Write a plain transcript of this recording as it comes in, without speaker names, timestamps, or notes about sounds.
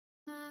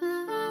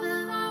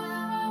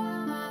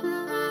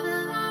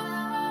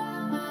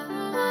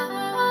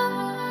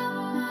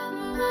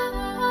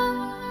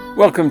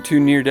Welcome to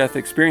Near Death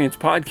Experience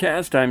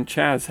Podcast. I'm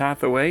Chaz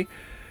Hathaway.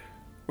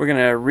 We're going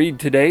to read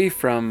today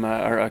from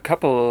a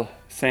couple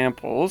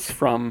samples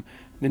from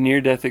the Near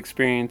Death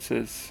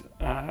Experiences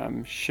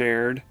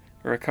shared,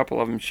 or a couple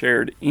of them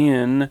shared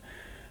in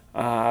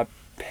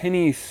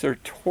Penny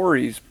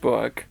Sartori's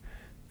book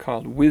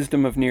called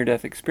Wisdom of Near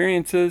Death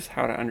Experiences,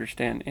 How to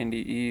Understand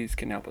NDEs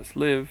Can Help Us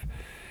Live.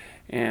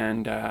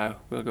 And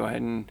we'll go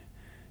ahead and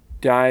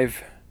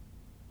dive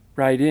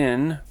right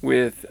in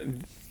with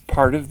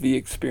part of the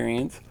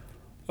experience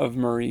of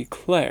Marie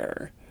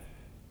Claire.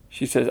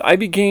 She says, I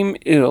became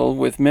ill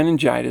with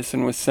meningitis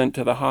and was sent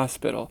to the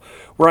hospital,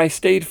 where I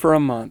stayed for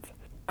a month.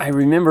 I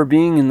remember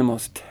being in the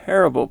most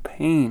terrible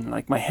pain,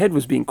 like my head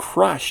was being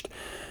crushed,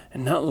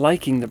 and not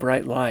liking the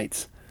bright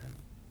lights.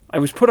 I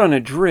was put on a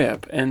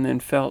drip and then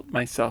felt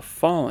myself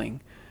falling,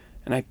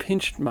 and I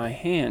pinched my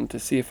hand to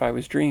see if I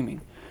was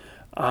dreaming.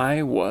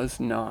 I was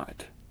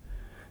not.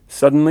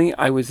 Suddenly,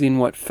 I was in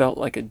what felt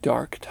like a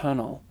dark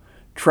tunnel,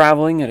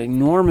 traveling at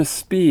enormous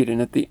speed,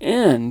 and at the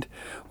end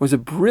was a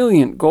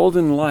brilliant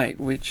golden light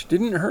which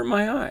didn't hurt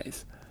my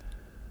eyes.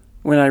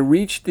 When I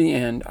reached the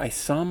end, I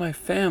saw my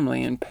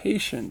family and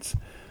patients,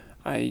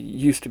 I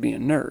used to be a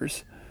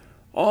nurse,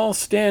 all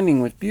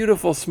standing with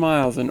beautiful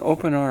smiles and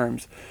open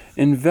arms,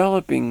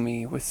 enveloping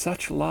me with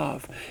such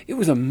love. It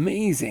was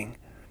amazing.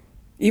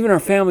 Even our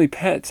family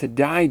pets had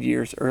died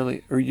years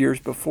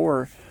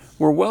before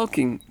were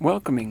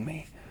welcoming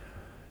me.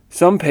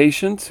 Some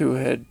patients who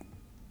had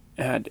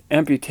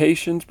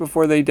amputations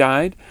before they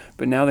died,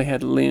 but now they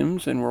had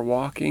limbs and were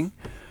walking.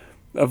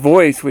 A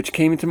voice which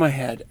came into my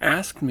head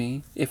asked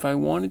me if I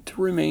wanted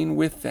to remain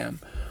with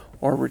them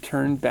or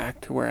return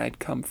back to where I'd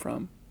come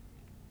from.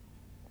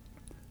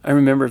 I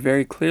remember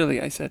very clearly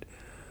I said,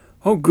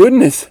 "Oh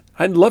goodness,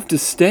 I'd love to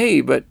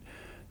stay, but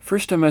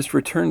first I must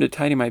return to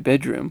tidy my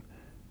bedroom."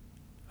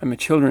 I'm a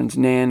children's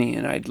nanny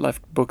and I'd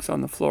left books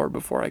on the floor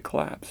before I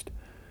collapsed.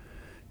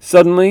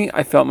 Suddenly,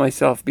 I felt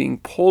myself being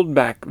pulled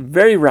back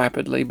very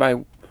rapidly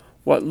by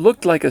what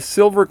looked like a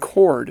silver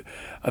cord,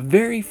 a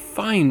very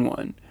fine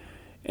one.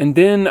 And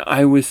then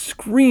I was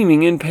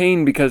screaming in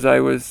pain because I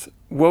was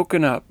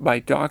woken up by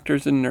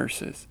doctors and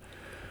nurses.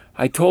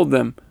 I told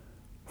them,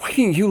 "Why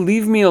didn't you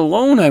leave me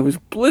alone? I was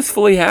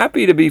blissfully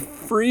happy to be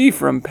free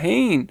from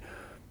pain."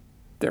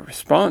 Their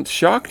response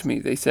shocked me.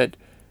 They said,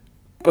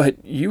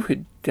 "But you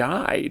had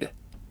died.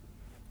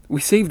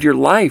 We saved your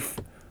life."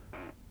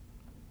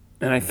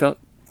 And I felt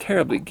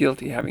terribly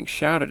guilty having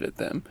shouted at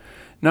them,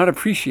 not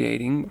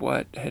appreciating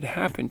what had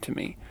happened to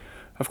me.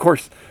 Of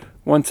course,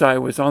 once I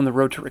was on the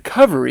road to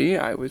recovery,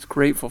 I was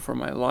grateful for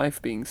my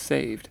life being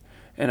saved,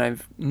 and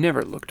I've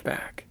never looked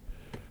back.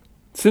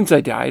 Since I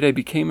died, I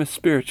became a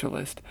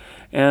spiritualist,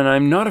 and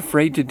I'm not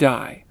afraid to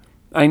die.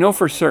 I know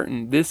for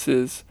certain this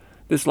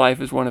life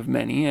is one of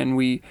many, and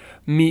we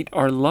meet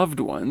our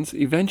loved ones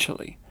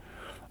eventually.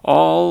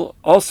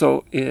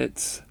 Also,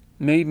 it's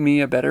made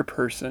me a better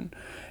person,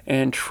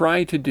 and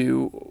try to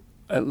do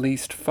at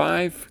least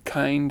 5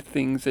 kind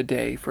things a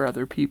day for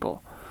other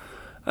people.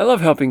 I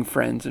love helping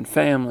friends and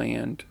family,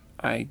 and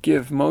I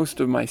give most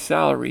of my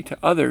salary to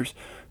others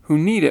who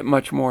need it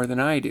much more than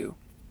I do.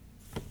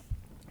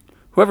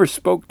 Whoever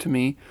spoke to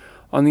me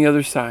on the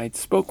other side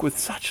spoke with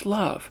such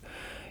love.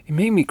 It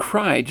made me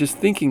cry just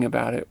thinking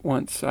about it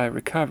once I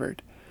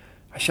recovered.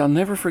 I shall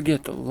never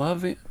forget the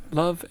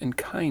love and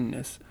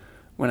kindness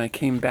when I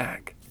came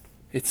back.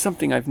 It's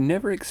something I've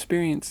never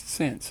experienced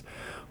since.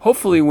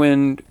 Hopefully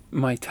when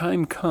my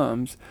time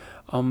comes,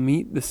 I'll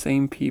meet the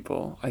same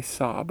people I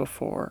saw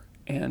before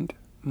and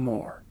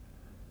more.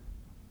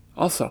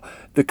 Also,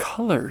 the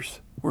colors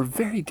were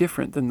very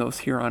different than those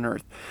here on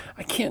Earth.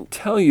 I can't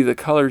tell you the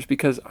colors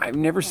because I've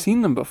never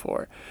seen them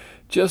before,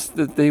 just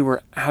that they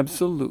were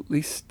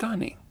absolutely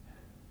stunning.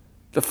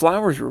 The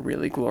flowers were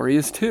really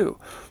glorious too.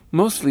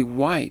 Mostly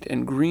white,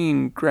 and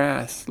green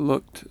grass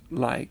looked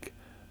like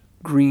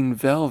green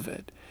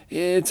velvet.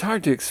 It's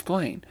hard to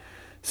explain.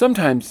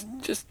 Sometimes,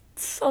 just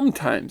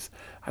sometimes,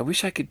 I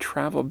wish I could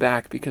travel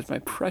back because my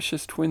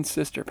precious twin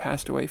sister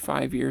passed away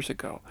 5 years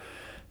ago.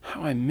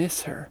 How I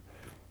miss her.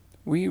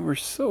 We were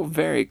so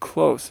very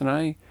close, and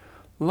I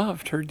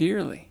loved her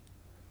dearly.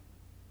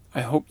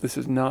 I hope this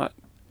has not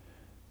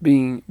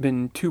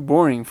been too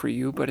boring for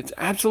you, but it's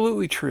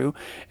absolutely true,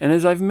 and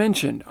as I've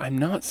mentioned, I'm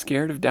not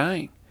scared of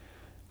dying.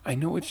 I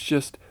know it's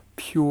just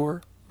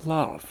pure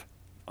love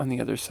on the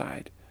other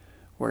side,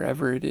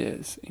 wherever it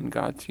is in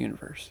God's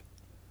universe.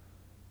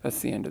 That's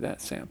the end of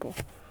that sample.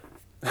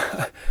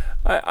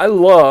 I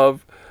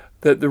love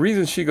that the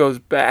reason she goes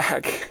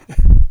back,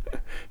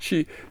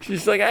 she's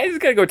like, I just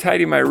gotta go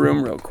tidy my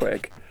room real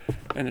quick.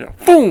 And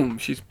boom,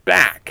 she's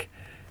back.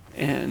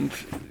 And,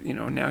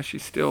 now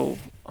she's still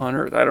on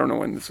Earth. I don't know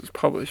when this was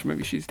published.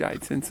 Maybe she's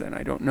died since then.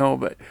 I don't know,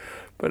 but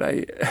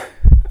I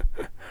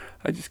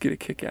I just get a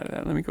kick out of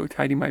that. Let me go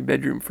tidy my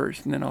bedroom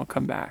first, and then I'll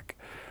come back.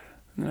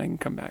 And then I can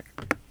come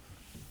back.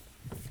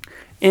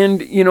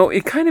 And,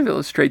 it kind of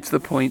illustrates the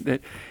point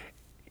that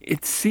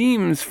it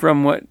seems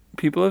from what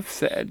people have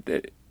said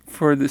that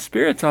for the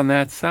spirits on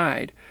that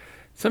side,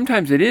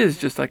 sometimes it is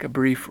just like a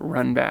brief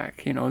run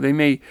back. They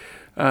may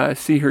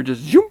see her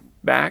just zoom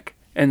back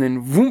and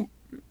then voom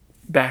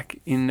back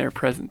in their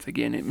presence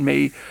again. It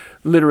may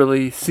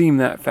literally seem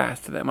that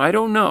fast to them. I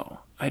don't know.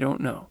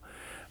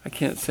 I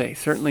can't say.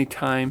 Certainly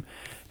time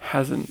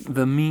hasn't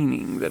the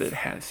meaning that it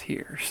has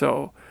here.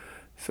 So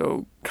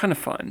kind of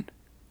fun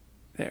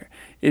there.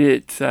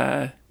 It's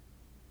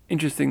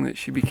interesting that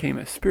she became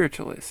a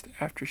spiritualist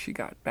after she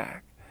got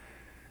back.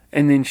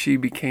 And then she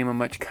became a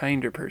much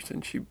kinder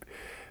person. She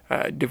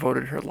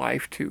devoted her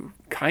life to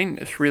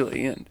kindness,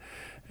 really,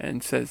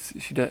 and says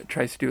she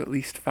tries to do at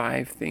least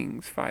 5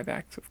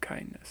 acts of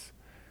kindness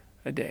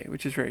a day,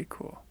 which is very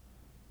cool.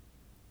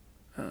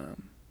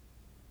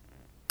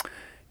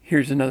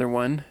 Here's another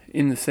one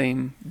in the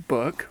same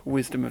book,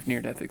 Wisdom of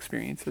Near-Death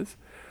Experiences.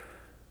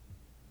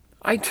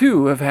 I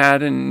too have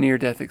had a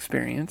near-death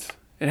experience.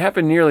 It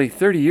happened nearly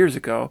 30 years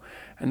ago,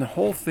 and the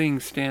whole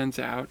thing stands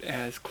out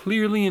as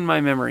clearly in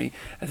my memory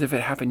as if it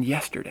happened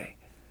yesterday.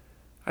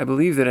 I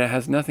believe that it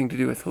has nothing to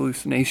do with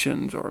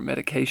hallucinations or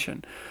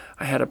medication.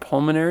 I had a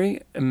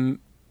pulmonary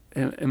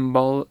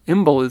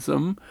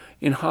embolism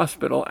in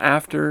hospital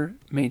after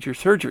major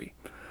surgery.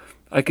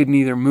 I could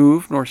neither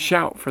move nor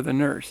shout for the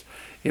nurse.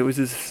 It was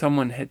as if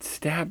someone had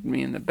stabbed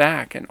me in the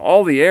back and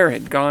all the air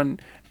had gone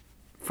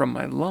from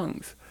my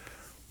lungs.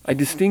 I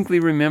distinctly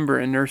remember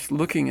a nurse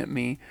looking at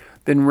me,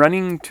 then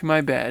running to my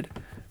bed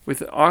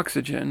with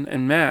oxygen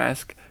and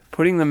mask,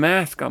 putting the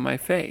mask on my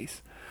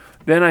face.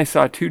 Then I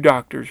saw 2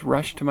 doctors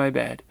rush to my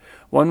bed.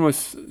 One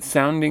was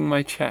sounding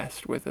my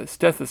chest with a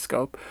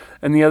stethoscope,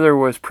 and the other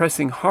was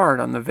pressing hard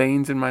on the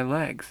veins in my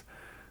legs.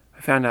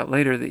 I found out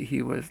later that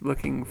he was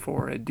looking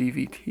for a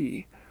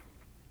DVT.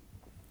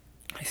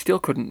 I still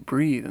couldn't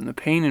breathe, and the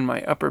pain in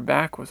my upper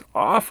back was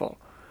awful.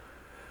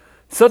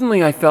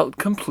 Suddenly I felt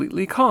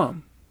completely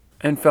calm,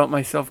 and felt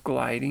myself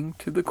gliding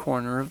to the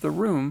corner of the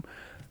room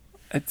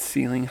at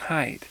ceiling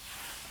height.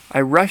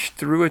 I rushed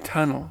through a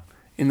tunnel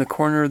in the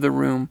corner of the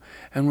room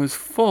and it was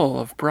full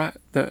of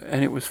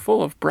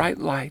bright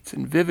lights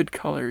and vivid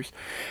colors,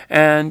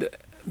 and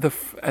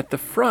at the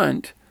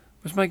front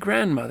was my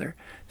grandmother,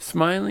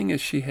 smiling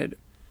as she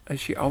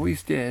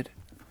always did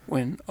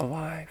when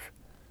alive.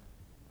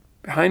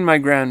 Behind my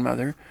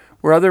grandmother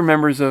were other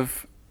members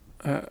of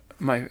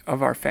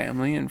our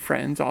family and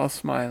friends, all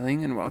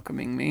smiling and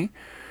welcoming me.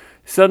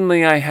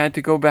 Suddenly I had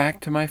to go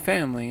back to my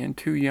family and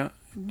 2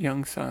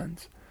 young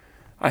sons.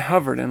 I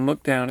hovered and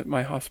looked down at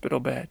my hospital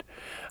bed.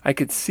 I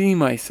could see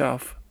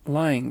myself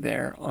lying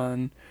there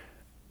on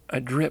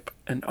a drip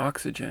and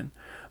oxygen.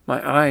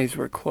 My eyes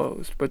were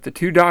closed, but the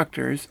 2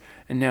 doctors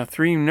and now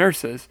 3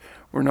 nurses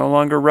were no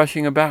longer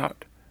rushing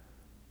about.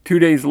 2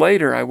 days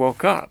later I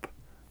woke up.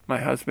 My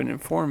husband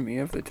informed me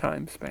of the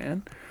time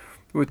span,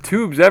 with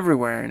tubes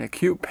everywhere and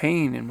acute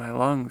pain in my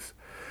lungs.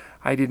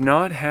 I did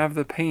not have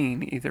the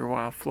pain either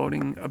while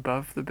floating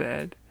above the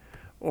bed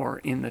or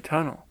in the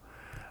tunnel.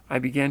 I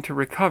began to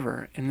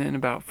recover, and then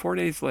about 4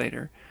 days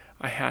later,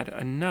 I had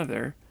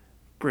another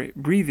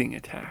breathing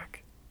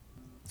attack.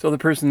 So the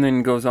person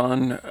then goes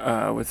on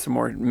with some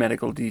more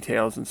medical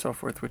details and so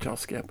forth, which I'll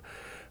skip.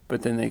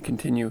 But then they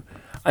continue.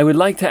 I would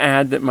like to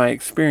add that my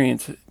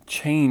experience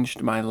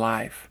changed my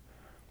life.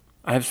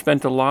 I have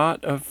spent a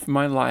lot of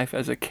my life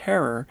as a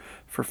carer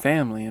for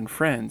family and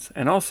friends,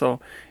 and also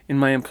in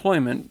my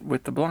employment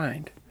with the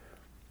blind.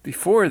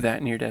 Before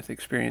that near-death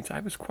experience,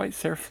 I was quite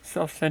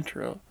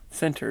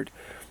self-centered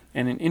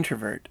and an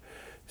introvert,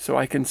 so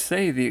I can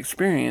say the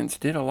experience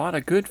did a lot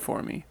of good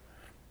for me.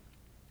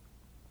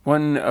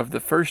 One of the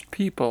first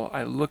people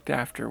I looked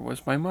after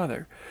was my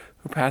mother,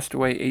 who passed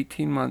away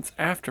 18 months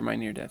after my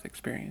near-death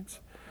experience.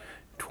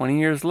 20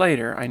 years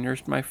later, I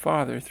nursed my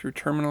father through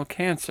terminal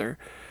cancer,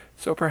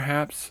 so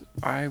perhaps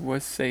I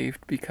was saved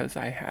because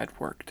I had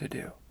work to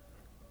do.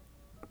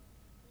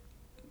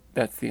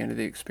 That's the end of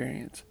the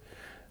experience.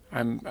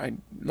 I'd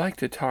like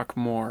to talk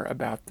more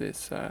about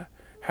this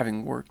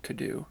having work to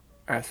do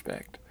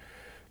aspect.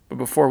 But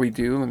before we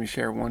do, let me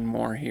share one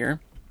more here.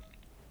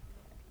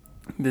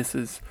 This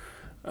is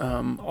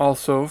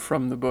also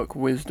from the book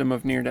Wisdom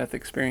of Near-Death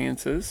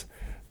Experiences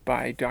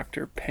by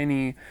Dr.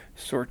 Penny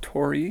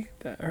Sartori,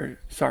 that's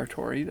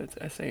Sartori.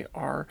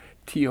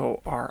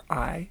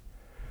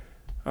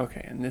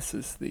 Okay, and this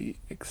is the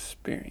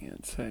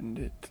experience, and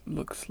it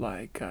looks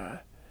like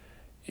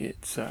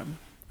it's an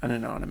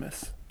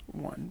anonymous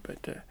one,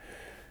 but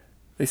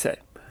they say,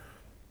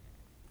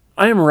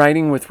 I am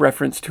writing with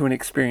reference to an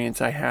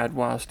experience I had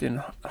whilst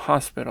in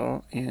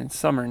hospital in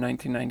summer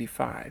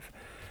 1995.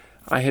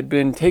 I had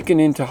been taken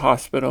into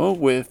hospital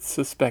with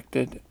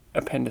suspected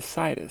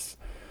appendicitis.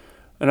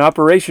 An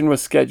operation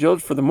was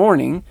scheduled for the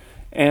morning,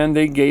 and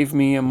they gave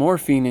me a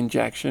morphine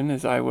injection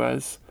as I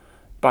was,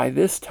 by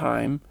this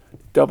time,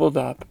 doubled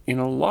up in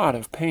a lot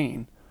of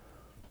pain.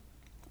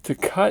 To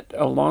cut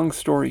a long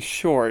story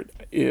short,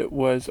 it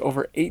was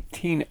over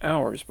 18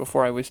 hours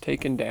before I was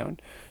taken down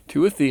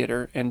to a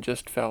theater and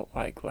just felt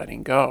like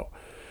letting go.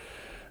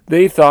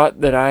 They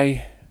thought they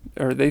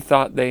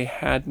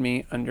had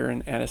me under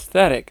an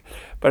anesthetic,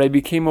 but I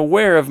became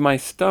aware of my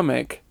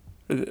stomach,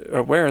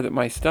 aware that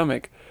my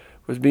stomach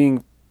was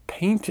being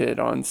painted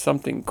on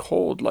something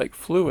cold like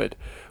fluid,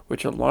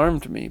 which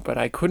alarmed me, but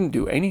I couldn't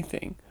do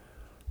anything.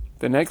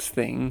 The next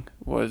thing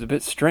was a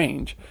bit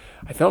strange.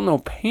 I felt no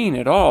pain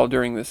at all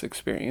during this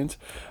experience.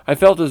 I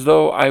felt as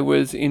though I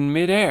was in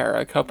midair,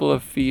 a couple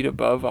of feet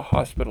above a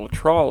hospital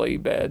trolley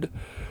bed,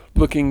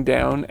 looking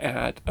down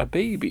at a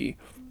baby,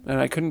 and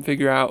I couldn't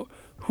figure out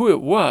who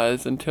it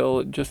was until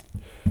it just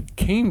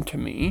came to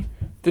me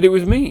that it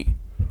was me.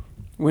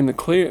 When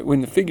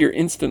the figure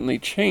instantly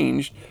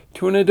changed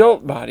to an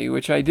adult body,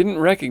 which I didn't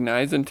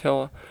recognize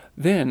until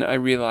then I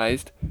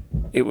realized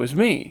it was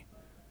me.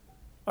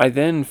 I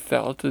then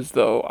felt as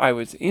though I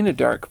was in a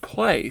dark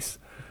place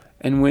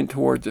and went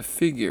towards a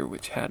figure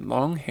which had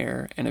long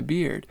hair and a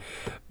beard,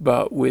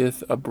 but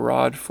with a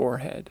broad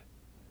forehead.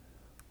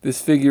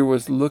 This figure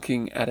was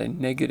looking at a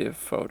negative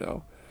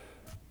photo,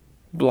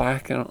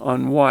 black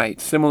on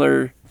white,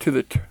 similar to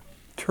the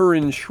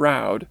Turin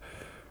Shroud,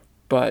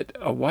 but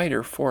a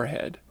whiter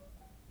forehead,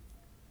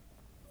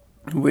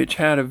 which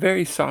had a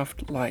very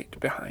soft light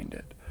behind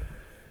it.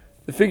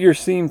 The figure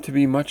seemed to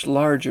be much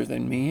larger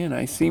than me, and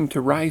I seemed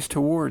to rise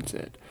towards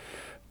it,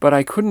 but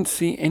I couldn't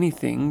see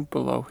anything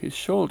below his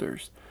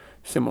shoulders,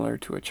 similar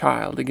to a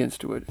child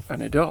against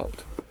an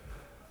adult.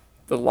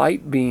 The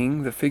light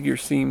being, the figure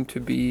seemed to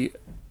be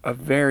a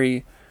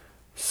very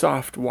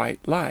soft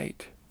white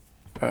light.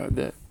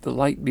 The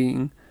light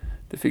being,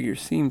 the figure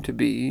seemed to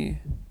be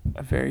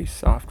a very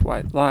soft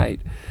white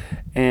light,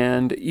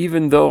 and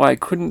even though I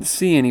couldn't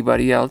see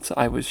anybody else,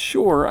 I was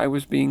sure I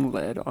was being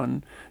led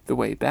on the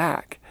way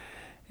back,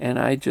 and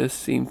I just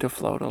seemed to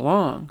float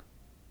along.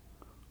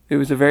 It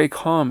was a very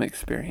calm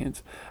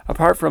experience,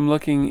 apart from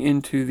looking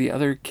into the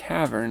other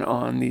cavern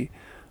on the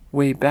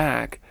way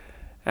back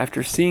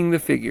after seeing the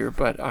figure,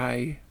 but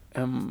I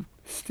am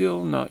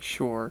still not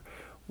sure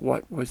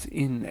what was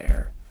in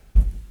there.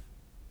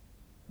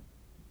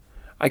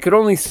 I could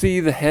only see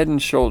the head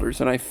and shoulders,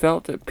 and I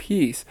felt at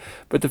peace,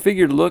 but the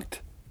figure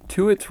looked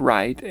to its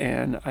right,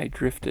 and I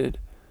drifted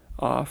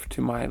off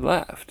to my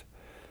left,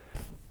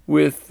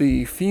 with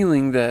the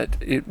feeling that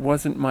it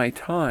wasn't my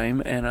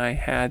time and I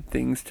had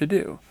things to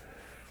do.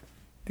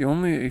 The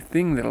only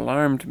thing that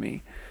alarmed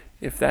me,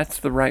 if that's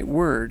the right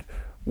word,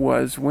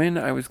 was when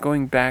I was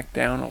going back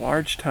down a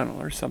large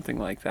tunnel or something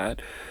like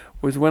that,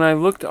 was when I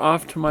looked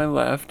off to my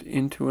left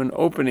into an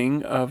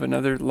opening of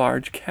another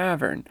large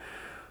cavern,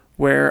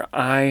 where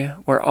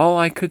all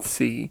I could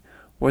see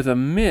was a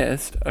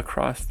mist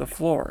across the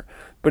floor,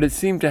 but it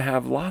seemed to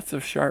have lots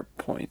of sharp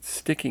points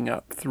sticking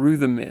up through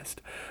the mist,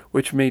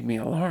 which made me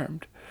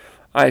alarmed.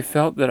 I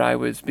felt that I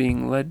was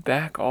being led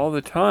back all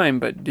the time,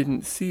 but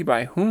didn't see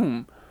by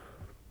whom.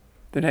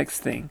 The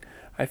next thing,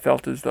 I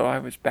felt as though I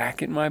was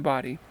back in my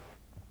body,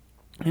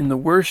 in the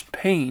worst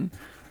pain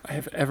I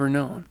have ever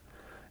known,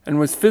 and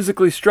was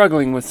physically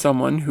struggling with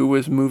someone who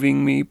was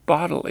moving me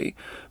bodily,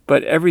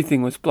 but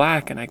everything was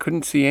black and I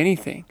couldn't see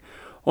anything,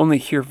 only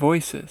hear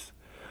voices.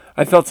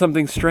 I felt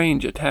something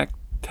strange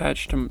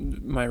attached to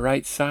my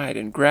right side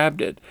and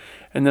grabbed it,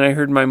 and then I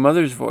heard my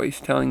mother's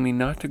voice telling me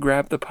not to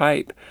grab the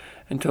pipe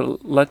and to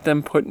let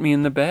them put me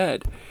in the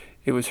bed.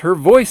 It was her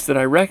voice that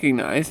I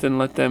recognized and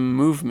let them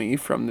move me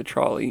from the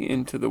trolley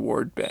into the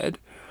ward bed,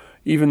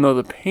 even though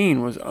the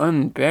pain was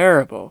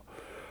unbearable.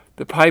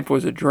 The pipe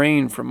was a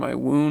drain from my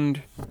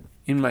wound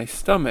in my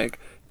stomach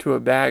to a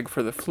bag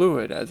for the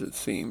fluid, as it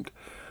seemed.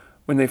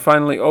 When they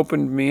finally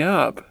opened me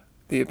up,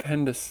 the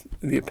appendix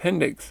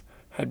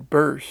had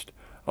burst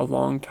a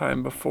long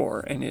time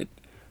before, and it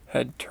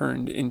had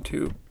turned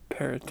into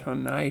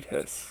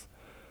peritonitis.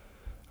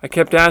 I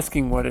kept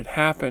asking what had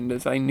happened,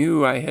 as I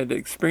knew I had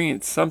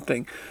experienced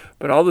something,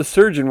 but all the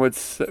surgeon would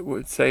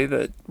say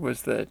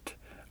was that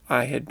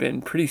I had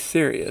been pretty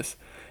serious,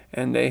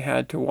 and they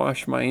had to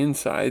wash my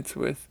insides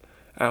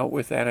out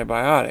with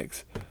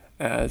antibiotics,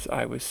 as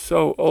I was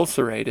so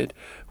ulcerated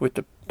with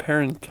the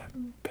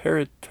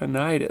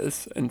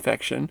peritonitis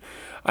infection.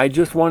 I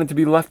just wanted to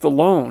be left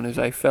alone, as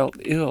I felt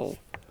ill.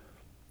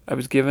 I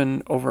was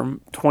given over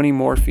 20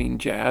 morphine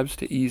jabs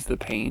to ease the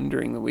pain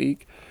during the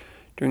week.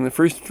 During the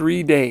first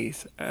 3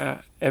 days,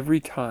 every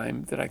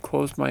time that I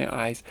closed my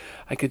eyes,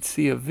 I could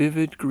see a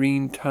vivid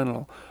green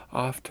tunnel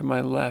off to my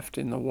left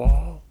in the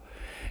wall,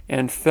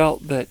 and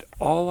felt that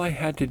all I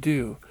had to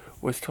do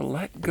was to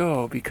let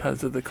go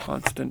because of the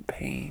constant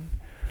pain.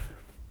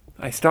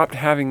 I stopped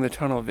having the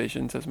tunnel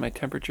visions as my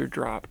temperature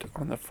dropped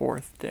on the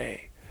 4th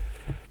day.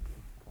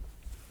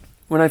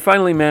 When I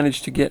finally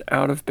managed to get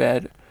out of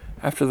bed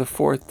after the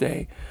 4th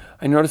day,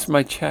 I noticed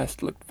my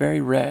chest looked very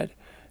red,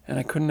 and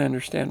I couldn't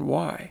understand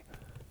why.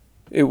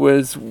 It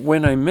was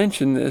when I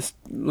mentioned this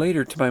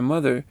later to my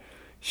mother,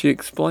 she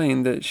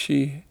explained that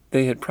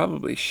they had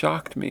probably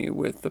shocked me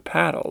with the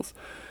paddles,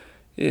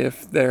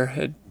 if there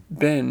had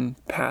been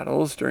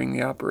paddles during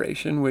the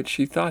operation, which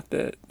she thought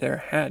that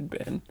there had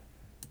been.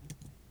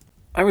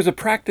 I was a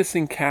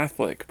practicing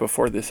Catholic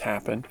before this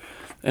happened,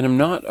 and am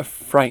not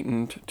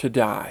frightened to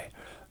die,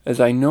 as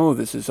I know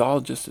this is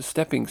all just a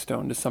stepping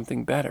stone to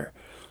something better,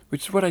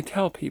 which is what I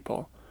tell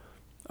people.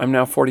 I'm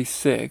now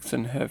 46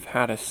 and have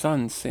had a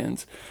son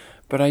since,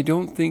 but I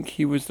don't think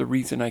he was the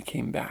reason I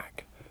came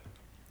back.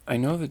 I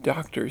know the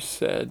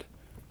doctors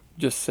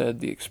just said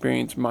the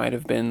experience might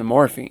have been the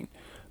morphine,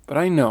 but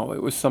I know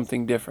it was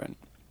something different.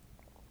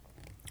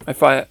 I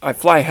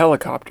fly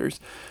helicopters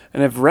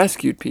and have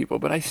rescued people,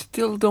 but I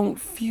still don't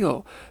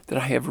feel that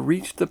I have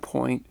reached the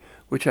point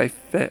which I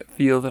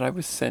feel that I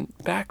was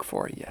sent back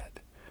for yet.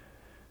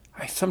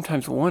 I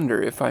sometimes wonder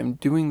if I'm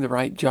doing the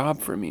right job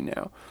for me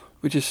now,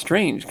 which is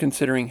strange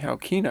considering how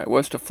keen I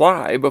was to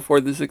fly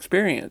before this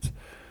experience.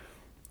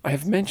 I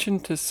have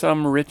mentioned to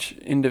some rich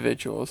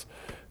individuals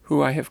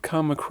who I have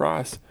come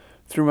across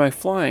through my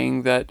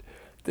flying that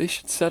they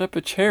should set up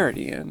a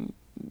charity and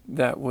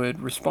that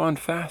would respond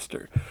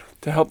faster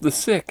to help the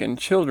sick and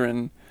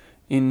children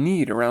in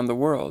need around the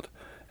world.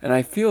 And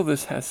I feel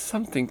this has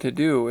something to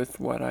do with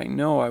what I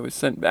know I was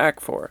sent back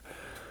for.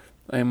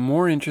 I am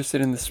more interested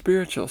in the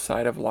spiritual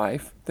side of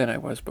life than I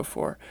was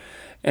before,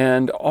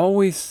 and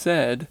always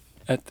said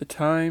at the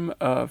time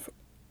of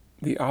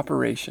the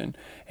operation,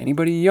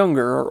 anybody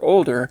younger or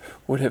older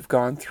would have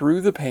gone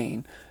through the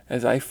pain,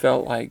 as I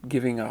felt like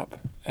giving up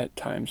at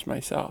times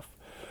myself.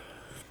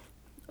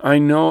 I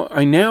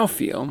now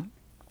feel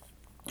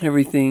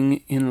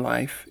everything in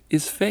life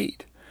is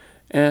fate,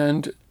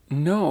 and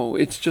no,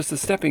 it's just a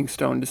stepping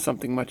stone to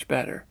something much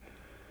better.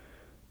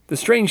 The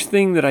strange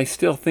thing that I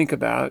still think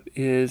about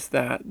is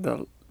that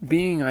the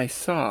being I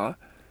saw,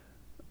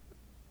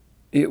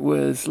 it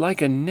was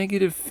like a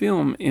negative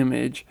film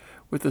image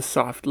with a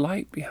soft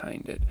light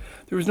behind it.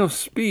 There was no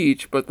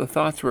speech, but the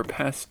thoughts were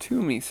passed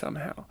to me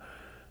somehow.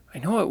 I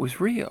know it was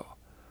real.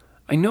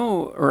 I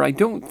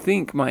don't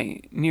think my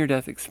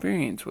near-death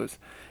experience was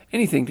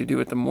anything to do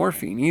with the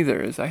morphine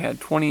either, as I had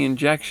 20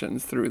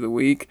 injections through the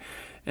week,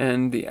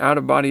 and the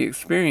out-of-body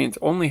experience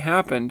only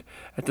happened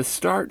at the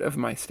start of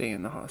my stay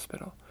in the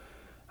hospital.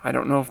 I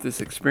don't know if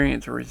this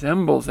experience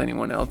resembles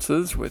anyone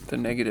else's with the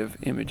negative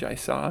image I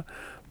saw,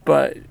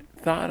 but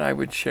thought I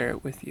would share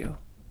it with you.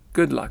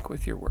 Good luck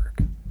with your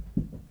work.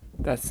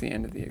 That's the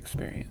end of the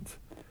experience.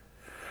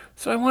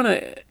 So I want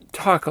to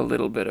talk a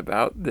little bit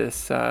about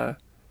this.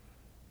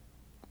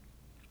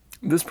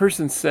 This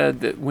person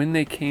said that when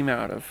they came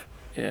out of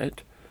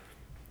it,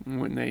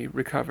 when they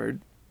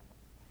recovered,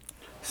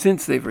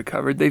 since they've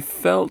recovered, they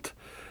felt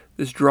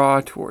this draw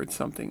towards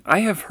something. I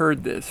have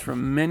heard this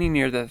from many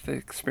near-death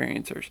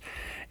experiencers,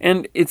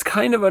 and it's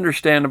kind of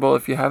understandable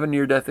if you have a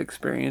near-death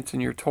experience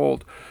and you're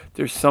told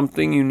there's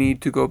something you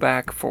need to go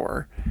back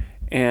for,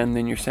 and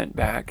then you're sent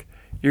back.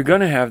 You're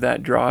going to have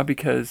that draw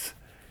because,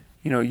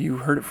 you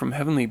heard it from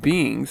heavenly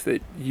beings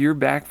that you're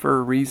back for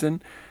a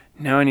reason.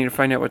 Now I need to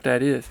find out what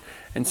that is.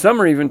 And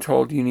some are even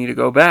told you need to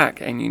go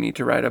back and you need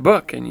to write a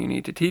book and you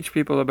need to teach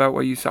people about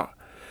what you saw.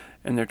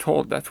 And they're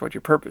told that's what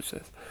your purpose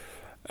is.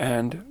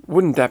 And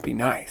wouldn't that be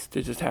nice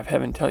to just have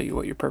heaven tell you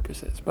what your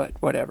purpose is? But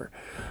whatever.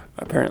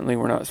 Apparently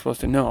we're not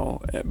supposed to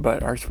know,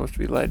 but are supposed to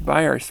be led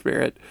by our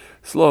spirit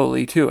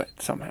slowly to it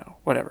somehow.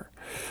 Whatever.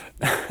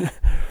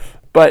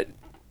 But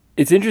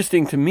it's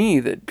interesting to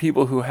me that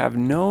people who have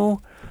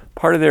no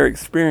part of their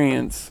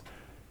experience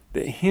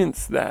that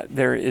hints that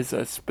there is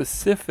a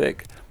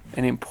specific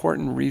and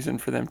important reason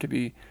for them to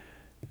be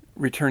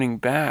returning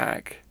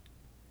back,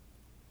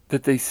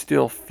 that they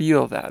still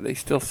feel that, they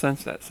still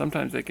sense that.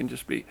 Sometimes they can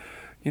just be,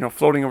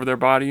 floating over their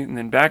body and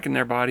then back in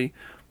their body,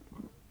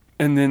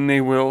 and then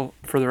they will,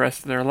 for the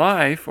rest of their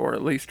life, or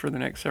at least for the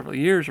next several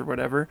years or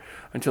whatever,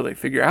 until they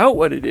figure out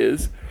what it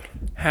is,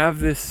 have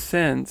this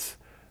sense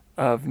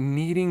of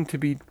needing to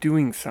be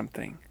doing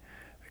something,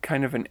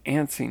 kind of an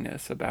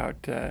antsiness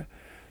about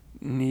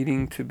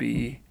needing to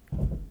be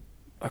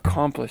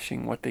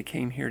accomplishing what they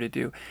came here to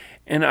do.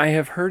 And I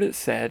have heard it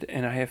said,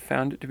 and I have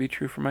found it to be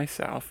true for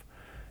myself,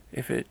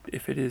 if it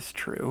is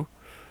true,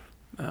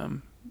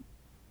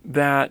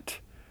 that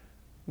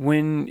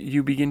when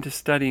you begin to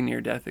study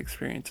near-death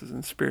experiences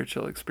and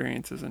spiritual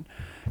experiences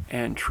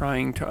and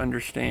trying to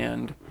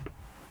understand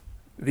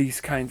these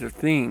kinds of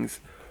things,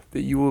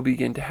 that you will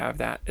begin to have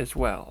that as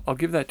well. I'll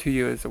give that to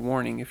you as a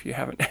warning if you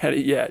haven't had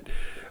it yet.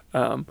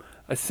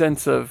 A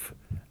sense of,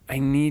 I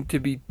need to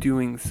be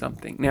doing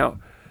something. Now,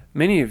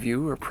 many of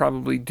you are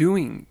probably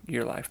doing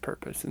your life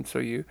purpose, and so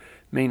you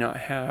may not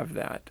have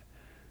that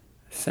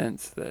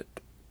sense that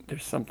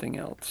there's something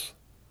else.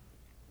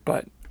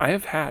 But I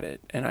have had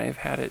it, and I have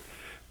had it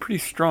pretty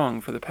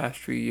strong for the past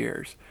few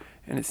years,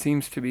 and it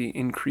seems to be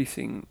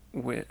increasing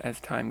as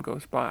time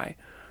goes by.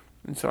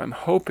 And so I'm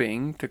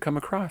hoping to come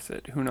across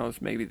it. Who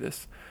knows, maybe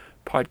this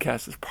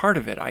podcast is part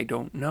of it. I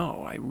don't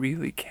know. I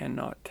really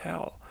cannot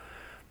tell.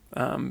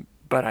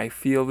 But I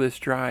feel this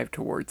drive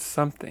towards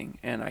something,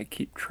 and I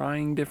keep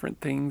trying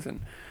different things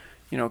and,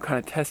 kind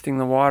of testing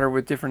the water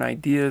with different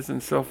ideas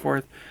and so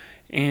forth.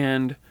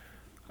 And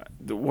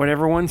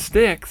whatever one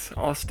sticks,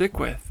 I'll stick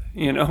with.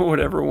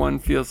 Whatever one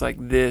feels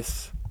like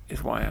this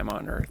is why I'm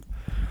on earth.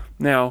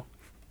 Now,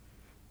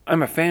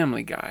 I'm a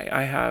family guy.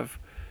 I have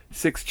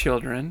 6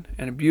 children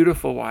and a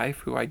beautiful wife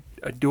who I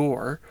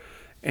adore.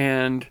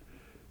 And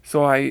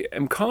so I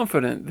am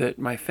confident that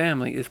my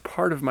family is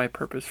part of my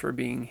purpose for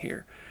being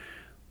here.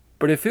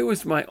 But if it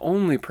was my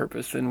only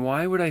purpose, then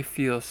why would I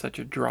feel such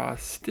a draw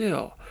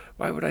still?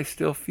 Why would I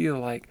still feel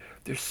like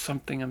there's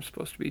something I'm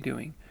supposed to be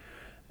doing?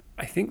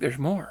 I think there's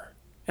more,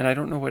 and I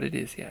don't know what it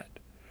is yet.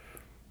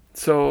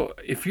 So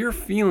if you're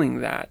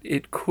feeling that,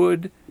 it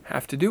could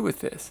have to do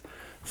with this.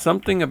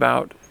 Something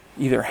about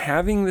either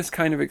having this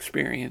kind of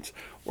experience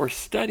or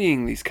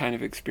studying these kind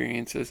of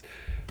experiences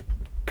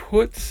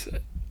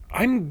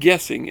I'm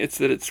guessing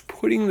it's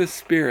putting the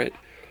spirit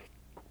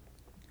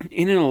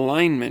in an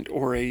alignment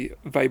or a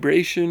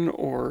vibration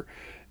or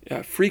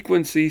a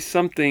frequency,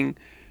 something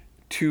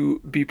to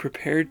be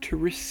prepared to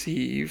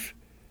receive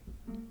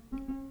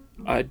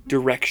a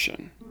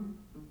direction.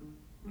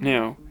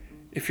 Now,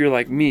 if you're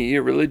like me,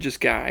 a religious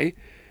guy,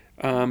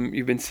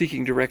 you've been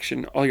seeking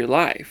direction all your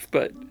life,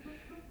 but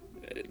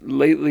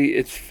lately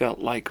it's felt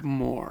like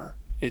more.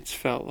 It's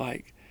felt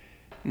like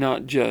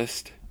not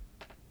just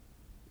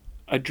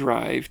a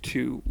drive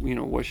to,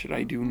 what should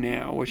I do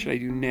now? What should I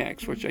do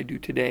next? What should I do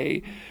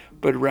today?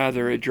 But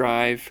rather a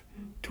drive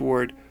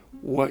toward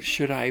what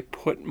should I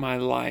put my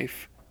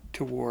life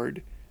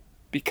toward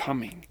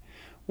becoming?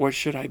 What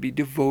should I be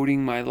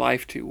devoting my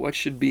life to? What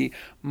should be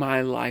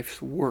my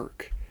life's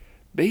work?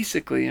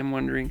 Basically, I'm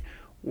wondering,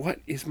 what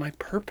is my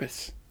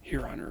purpose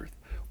here on earth?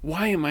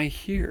 Why am I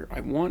here? I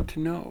want to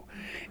know.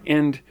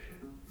 And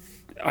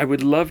I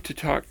would love to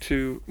talk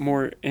to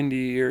more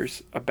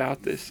NDEers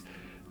about this,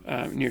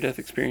 near-death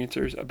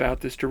experiencers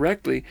about this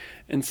directly,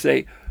 and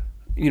say,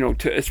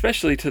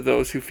 especially to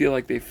those who feel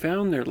like they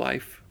found their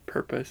life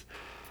purpose,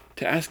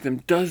 to ask them,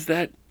 does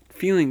that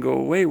feeling go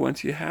away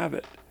once you have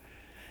it?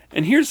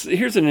 And here's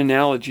an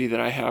analogy that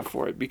I have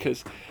for it,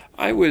 because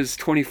I was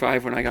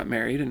 25 when I got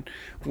married, and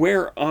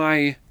where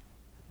I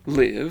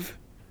live,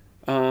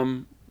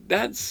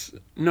 that's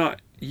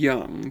not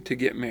young to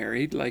get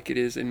married like it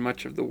is in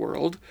much of the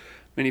world.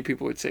 Many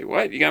people would say,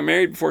 what, you got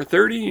married before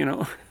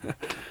 30?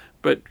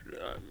 But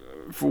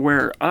for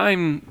where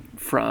I'm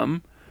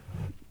from,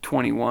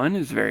 21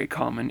 is a very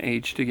common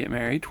age to get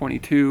married.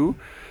 22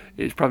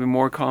 is probably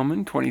more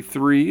common.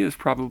 23 is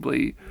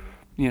probably,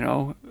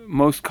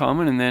 most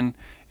common. And then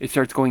it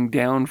starts going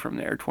down from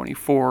there.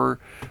 24,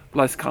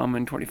 less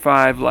common.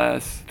 25,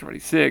 less.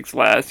 26,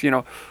 less,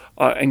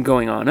 and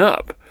going on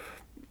up.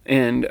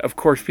 And of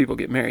course, people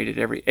get married at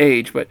every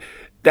age, but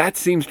that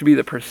seems to be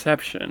the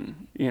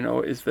perception,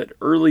 is that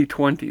early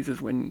 20s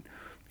is when you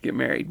get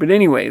married. But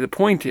anyway, the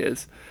point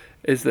is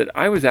that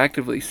I was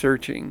actively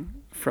searching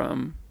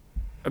from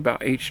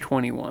about age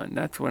 21.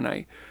 That's when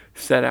I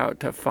set out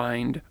to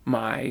find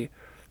my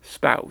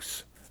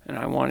spouse, and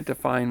I wanted to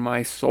find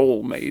my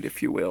soulmate,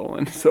 if you will,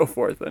 and so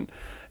forth. And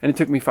it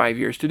took me 5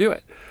 years to do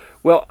it.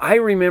 Well, I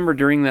remember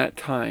during that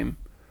time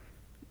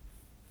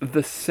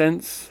the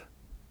sense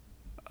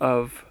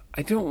of,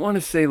 I don't want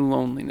to say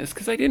loneliness,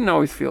 because I didn't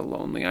always feel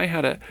lonely. I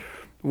had a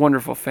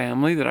wonderful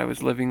family that I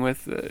was living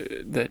with,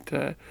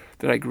 that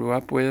I grew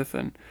up with,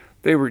 and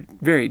they were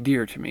very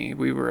dear to me.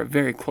 We were a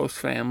very close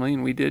family,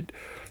 and we did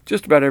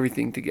just about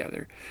everything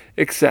together,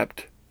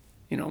 except,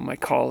 my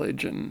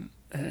college and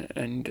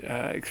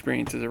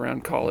experiences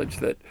around college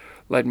that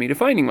led me to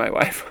finding my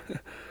wife.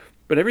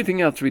 But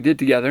everything else we did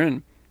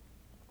together,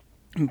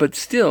 but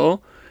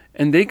still,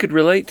 and they could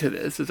relate to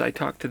this as I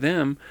talked to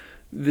them,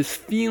 this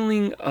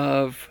feeling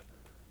of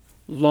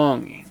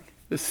longing,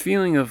 this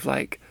feeling of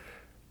like,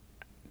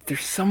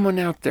 there's someone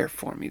out there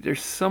for me.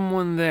 There's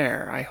someone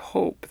there. I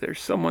hope there's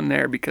someone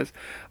there, because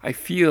I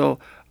feel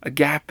a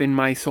gap in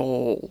my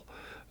soul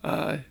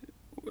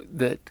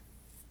that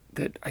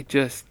I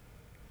just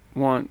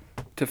want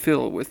to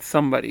fill with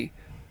somebody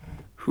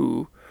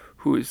who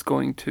is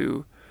going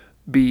to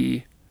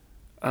be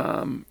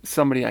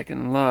somebody I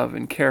can love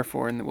and care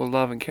for, and that will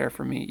love and care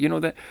for me.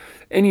 That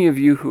any of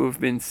you who have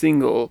been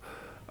single,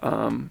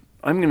 I'm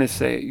going to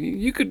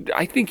say,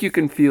 I think you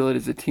can feel it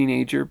as a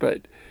teenager,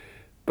 but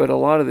a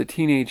lot of the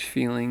teenage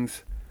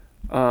feelings,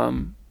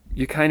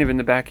 you kind of in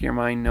the back of your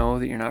mind know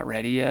that you're not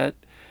ready yet.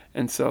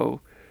 And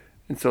so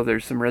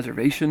there's some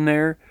reservation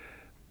there.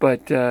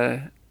 But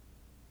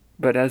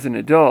as an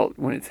adult,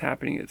 when it's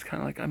happening, it's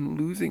kind of like I'm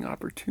losing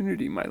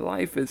opportunity. My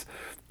life is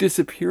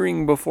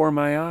disappearing before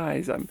my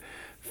eyes. I'm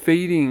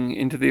fading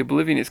into the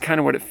oblivion. It's kind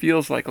of what it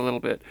feels like a little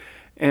bit.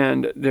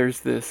 And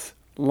there's this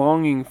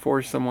longing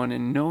for someone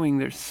and knowing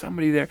there's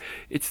somebody there.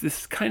 It's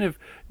this kind of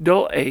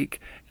dull ache.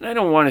 And I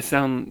don't want to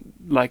sound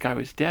like I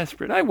was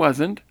desperate. I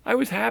wasn't. I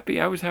was happy.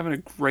 I was having a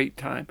great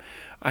time.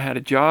 I had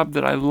a job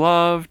that I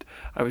loved.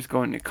 I was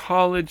going to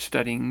college,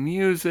 studying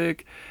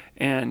music,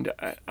 and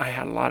I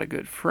had a lot of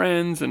good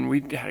friends, and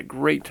we had a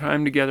great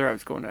time together. I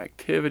was going to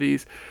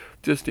activities,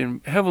 just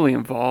heavily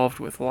involved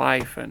with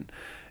life,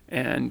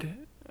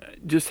 and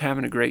just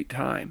having a great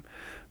time.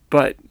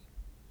 But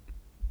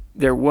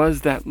there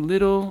was that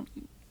little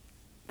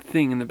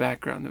thing in the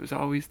background that was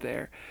always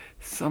there.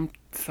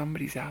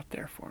 Somebody's out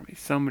there for me.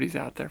 Somebody's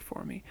out there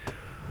for me.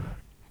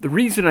 The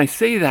reason I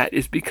say that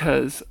is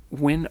because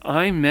when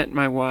I met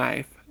my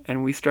wife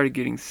and we started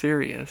getting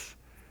serious,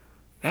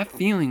 that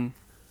feeling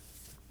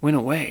went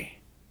away.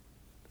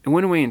 It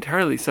went away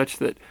entirely, such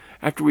that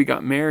after we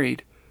got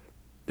married,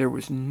 there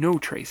was no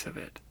trace of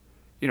it.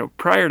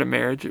 Prior to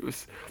marriage,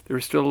 there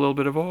was still a little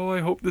bit of,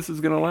 I hope this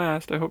is going to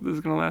last. I hope this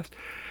is going to last.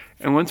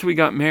 And once we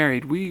got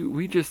married, we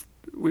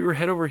were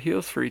head over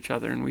heels for each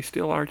other, and we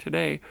still are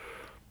today.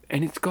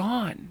 And it's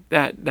gone,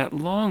 that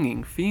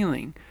longing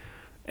feeling.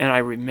 And I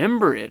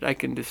remember it. I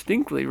can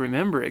distinctly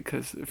remember it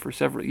because for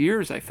several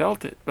years I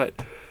felt it, but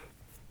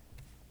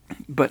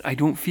I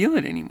don't feel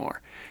it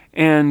anymore.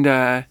 And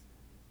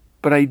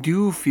but I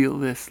do feel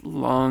this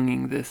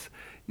longing, this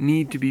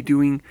need to be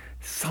doing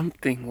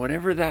something,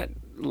 whatever that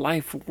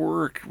life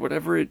work,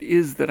 whatever it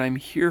is that I'm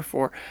here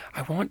for.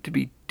 I want to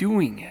be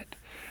doing it.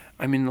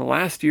 I'm in the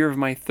last year of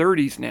my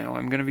 30s now.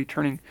 I'm going to be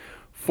turning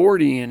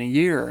 40 in a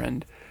year,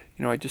 and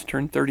I just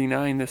turned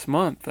 39 this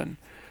month,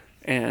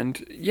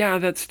 and yeah,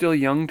 that's still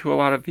young to a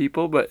lot of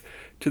people, but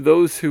to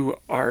those who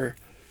are,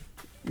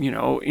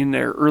 in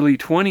their early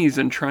 20s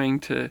and trying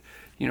to,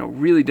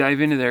 really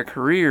dive into their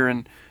career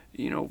and,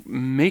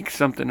 make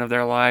something of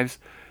their lives,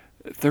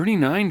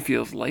 39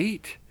 feels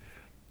late.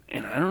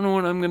 And I don't know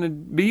what I'm going to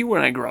be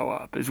when I grow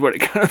up, is what it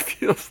kind of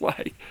feels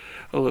like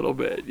a little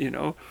bit,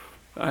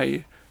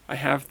 I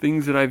have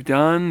things that I've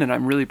done that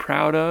I'm really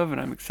proud of and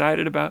I'm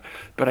excited about,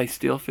 but I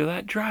still feel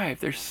that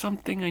drive. There's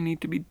something I need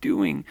to be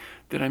doing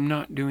that I'm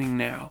not doing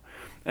now.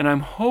 And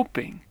I'm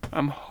hoping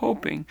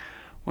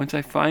once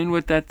I find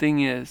what that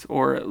thing is,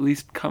 or at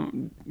least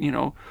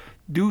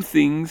do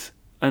things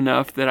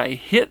enough that I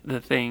hit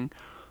the thing,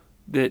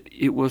 that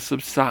it will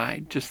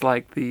subside, just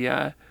like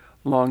the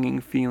longing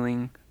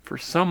feeling for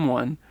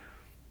someone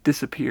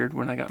disappeared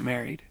when I got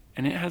married,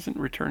 and it hasn't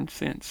returned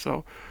since.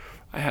 So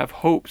I have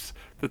hopes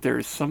that there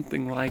is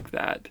something like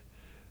that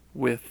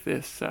with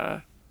this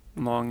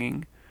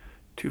longing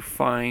to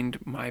find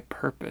my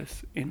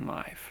purpose in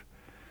life.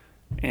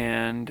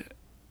 And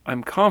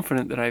I'm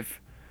confident that I've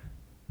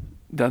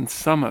done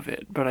some of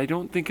it, but I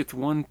don't think it's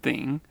one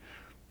thing.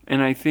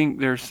 And I think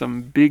there's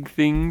some big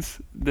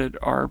things that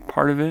are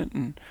part of it,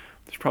 and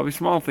there's probably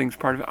small things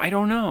part of it. I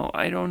don't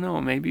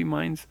know. Maybe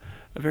mine's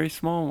a very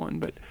small one,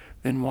 but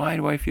then why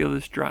do I feel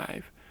this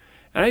drive?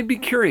 And I'd be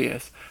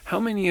curious, how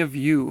many of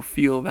you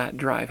feel that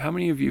drive? How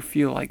many of you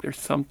feel like there's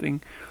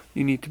something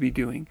you need to be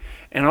doing?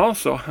 And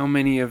also, how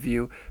many of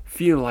you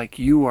feel like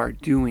you are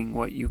doing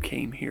what you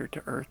came here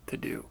to earth to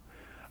do?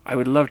 I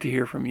would love to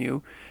hear from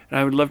you, and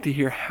I would love to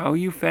hear how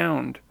you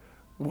found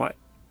what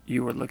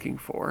you were looking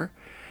for,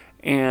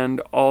 and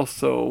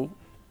also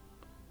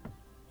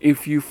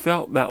if you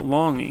felt that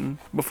longing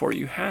before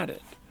you had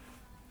it.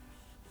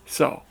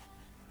 So,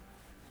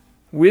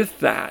 with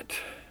that,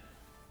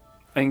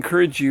 I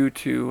encourage you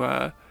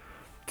to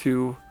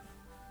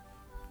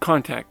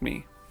contact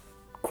me.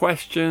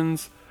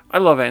 Questions. I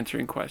love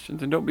answering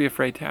questions, and don't be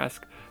afraid to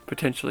ask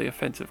potentially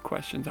offensive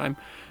questions. I'm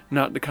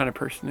not the kind of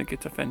person that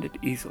gets offended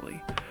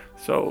easily.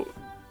 So,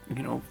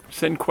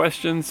 send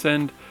questions,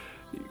 send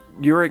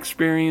your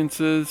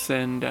experiences,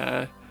 and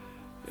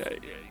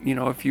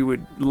if you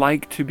would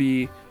like to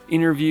be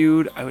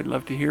interviewed, I would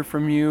love to hear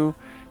from you.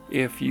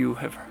 If you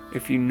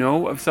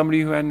know of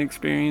somebody who had an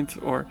experience,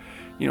 or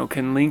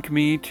can link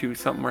me to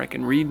something where I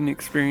can read an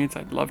experience,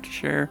 I'd love to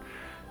share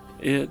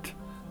it.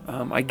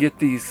 I get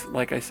these,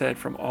 like I said,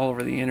 from all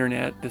over the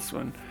internet. This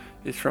one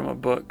is from a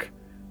book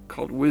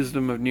called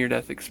Wisdom of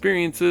Near-Death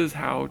Experiences,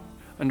 How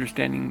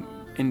Understanding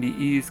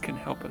NDEs Can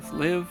Help Us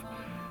Live,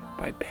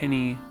 by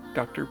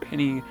Dr.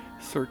 Penny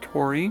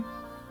Sartori.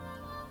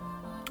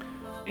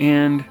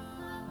 And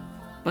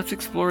let's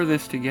explore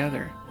this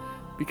together,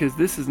 because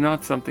this is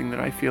not something that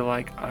I feel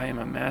like I am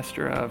a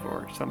master of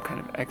or some kind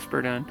of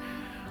expert on.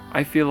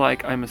 I feel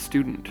like I'm a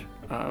student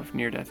of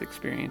near-death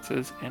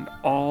experiences and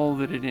all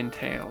that it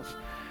entails.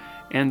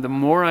 And the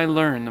more I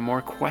learn, the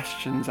more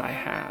questions I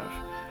have.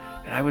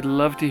 And I would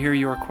love to hear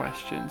your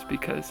questions,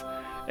 because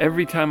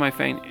every time I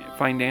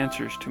find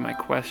answers to my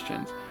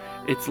questions,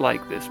 it's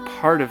like this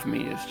part of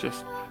me is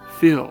just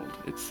filled.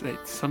 It's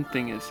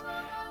something is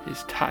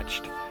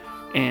touched.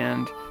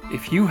 And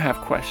if you have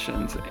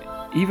questions,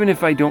 even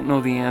if I don't know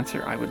the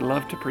answer, I would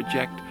love to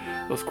project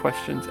those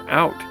questions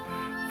out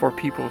for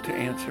people to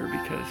answer,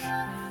 because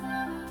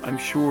I'm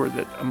sure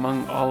that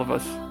among all of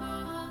us,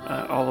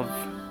 all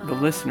of the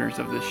listeners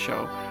of this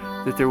show,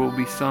 that there will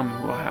be some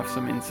who will have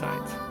some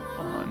insights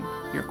on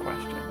your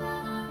question.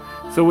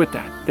 So with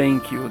that,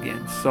 thank you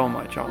again so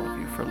much, all of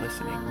you, for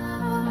listening.